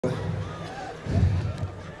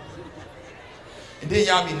then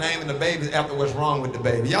y'all be naming the babies after what's wrong with the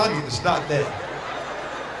baby. Y'all need to stop that.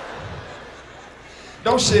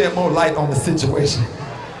 Don't shed more light on the situation.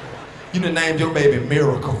 You done named your baby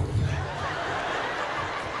Miracle.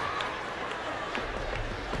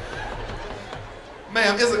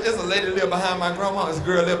 Ma'am, it's a lady live behind my grandma. It's a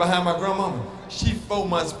girl live behind my grandmama. She 4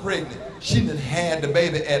 months pregnant. She done had the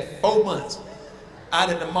baby at 4 months. Out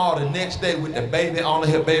at the mall the next day with the baby on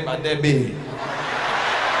her baby about that big.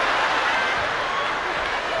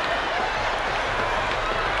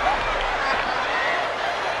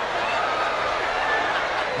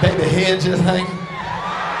 Baby head just hanging.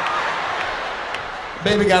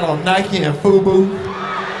 Baby got on Nike and FUBU.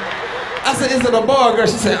 I said, is it a boy or girl?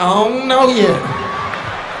 She said, I don't know yet.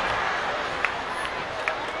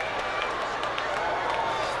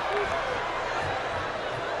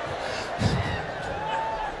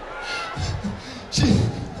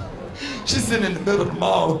 She's sitting in the middle of the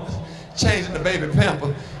mall changing the baby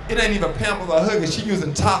pamper. It ain't even Pampers or Huggies. She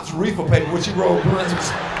using Topps reefer paper when she rolled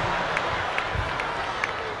blunts.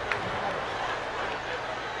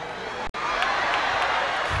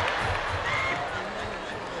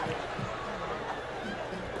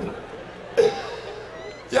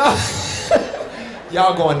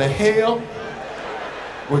 Y'all going to hell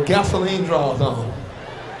with gasoline draws on.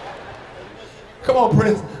 Come on,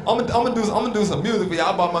 Prince. I'm gonna do some music for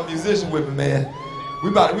y'all. I brought my musician with me, man. We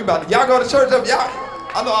about to. Y'all go to church up. Y'all,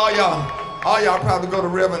 I know all y'all probably go to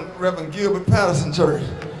Reverend Gilbert Patterson Church.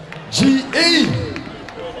 G.E.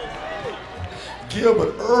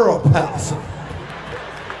 Gilbert Earl Patterson.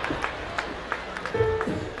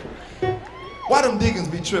 Why them deacons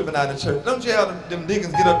be tripping out of church? Don't you have them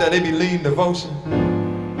deacons get up there, they be leading devotion?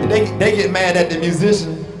 And they get mad at the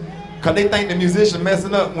musician because they think the musician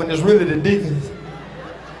messing up when it's really the deacons.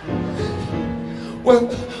 Well,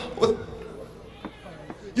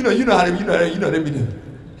 you know how they be doing. You know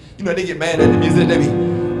they get mad at the musician, they be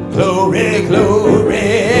glory,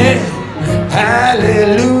 glory,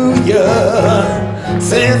 hallelujah,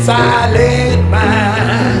 since I laid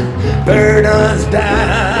my burdens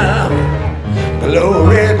down.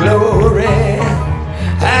 Glory, glory,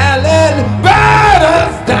 hallelujah,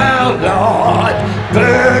 burdens down, Lord,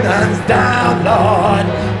 burdens down, Lord,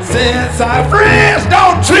 since our friends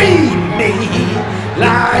don't treat me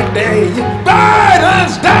like they,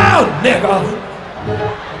 burdens down, nigga.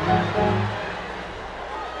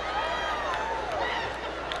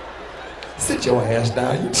 Sit your ass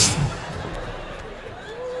down, you.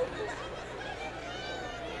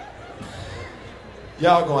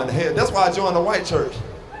 Y'all going to hell. That's why I joined the white church.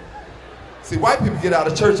 See, white people get out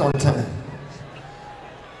of church on time.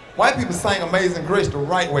 White people sing Amazing Grace the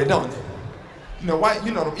right way, don't they? You know,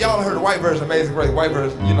 y'all heard the white version of Amazing Grace. White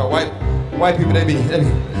version, white people, they be Amazing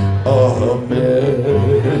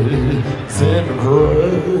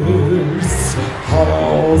Grace,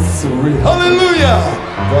 how sweet, hallelujah,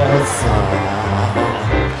 the sound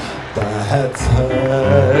that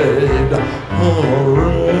saved a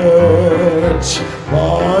wretch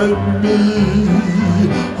like me,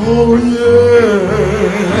 oh yeah.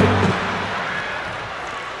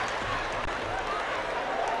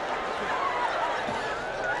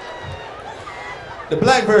 The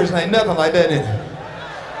black version ain't nothing like that in it.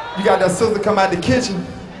 You got that sister come out the kitchen.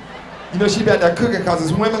 You know she back there cooking because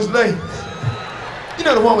it's Women's Day. You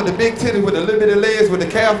know the one with the big titties with the little bitty legs with the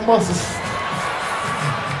calf muscles.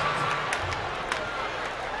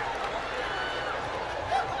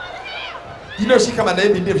 You know she come out there,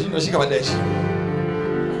 it be different. You know she come out there.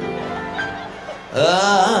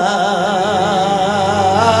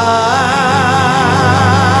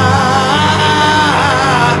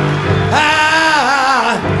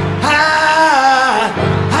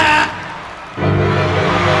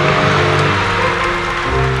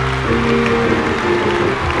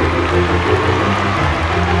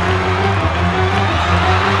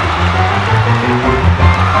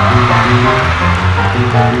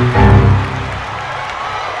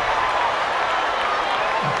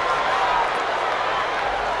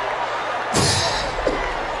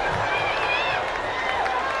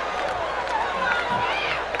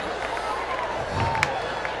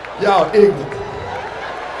 Y'all ignorant.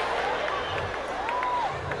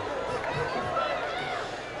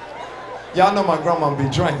 Y'all know my grandma be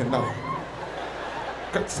drinking, though.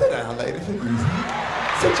 Sit down, lady, please.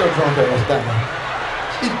 Sit your drunk ass down.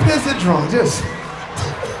 She's pissing drunk, just.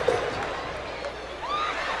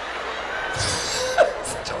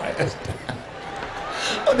 Sit your ass down.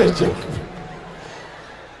 I'm just joking.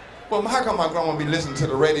 Well, how come my grandma be listening to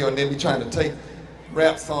the radio and then be trying to take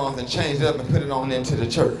rap songs and change it up and put it on into the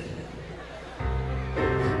church?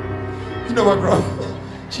 You know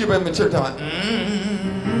She been in church talking,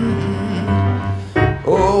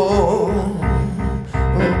 oh,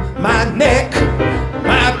 my neck,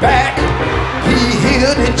 my back, he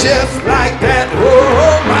healed it just like that.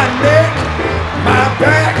 Oh, my neck, my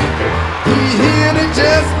back, he healed it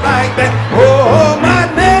just like that. Oh, my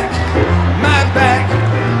neck, my back,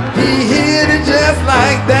 he healed it just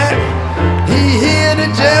like that. He healed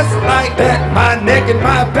it just like that. My neck and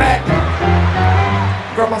my back.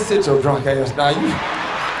 Girl, I sit your drunk ass now. You.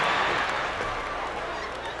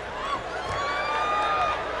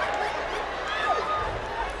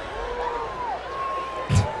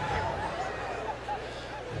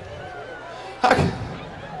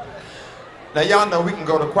 Now y'all know we can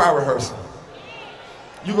go to choir rehearsal.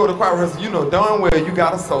 You go to choir rehearsal, you know darn well you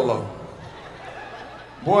got a solo.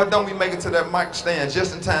 Boy, don't we make it to that mic stand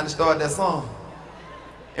just in time to start that song.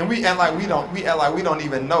 And we act like we don't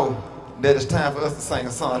even know that it's time for us to sing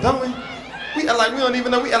a song, don't we? We act like we don't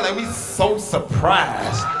even know. We act like we so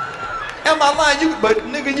surprised. Am I lying? But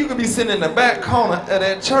nigga, you could be sitting in the back corner of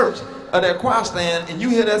that church, of that choir stand, and you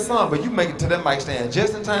hear that song, but you make it to that mic stand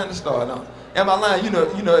just in time to start on. Am I lying? You know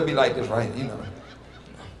it'd be like this, right? You know.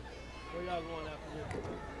 Where y'all going after this?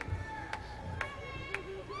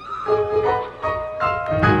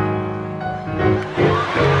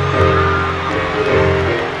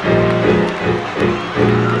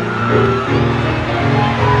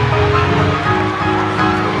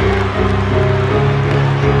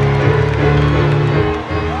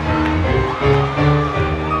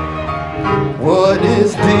 What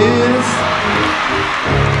is this?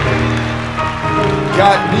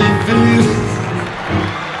 Got me feeling